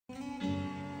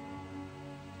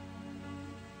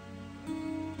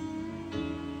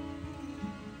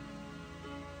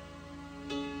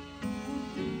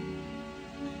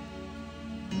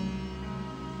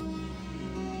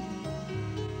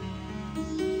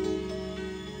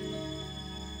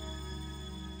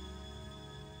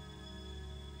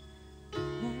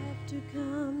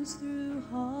comes through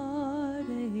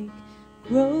heartache,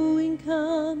 growing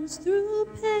comes through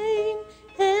pain.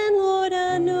 And Lord,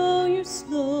 I know you're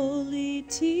slowly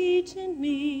teaching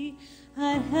me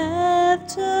I have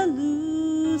to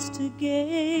lose to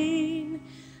gain.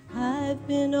 I've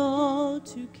been all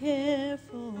too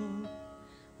careful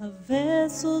of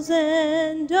vessels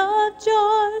and of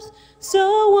jars,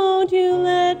 so won't you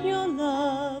let your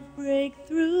love break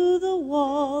through the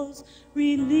walls,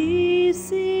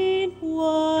 releasing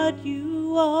what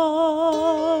you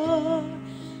are.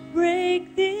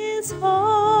 Break this heart,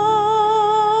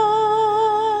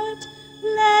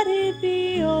 let it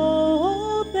be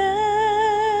open.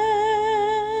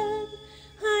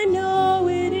 I know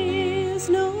it is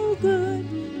no good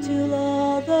till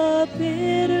all the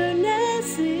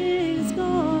bitterness is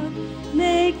gone.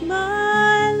 Make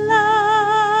my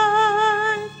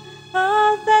life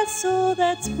a vessel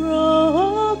that's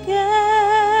broken,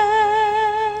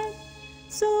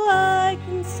 so I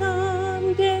can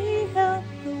someday help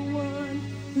the one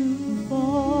who falls.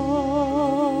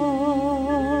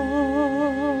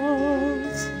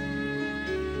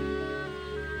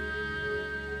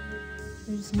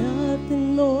 There's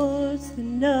nothing more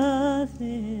than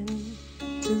nothing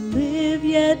to live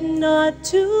yet not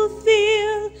to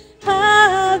feel.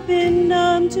 I've been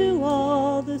numb to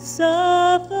all the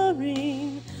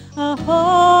suffering, a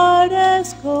heart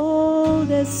as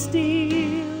cold as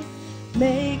steel.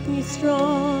 Make me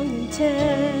strong and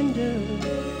tender,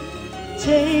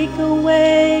 take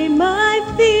away my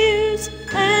fears,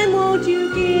 and won't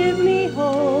you give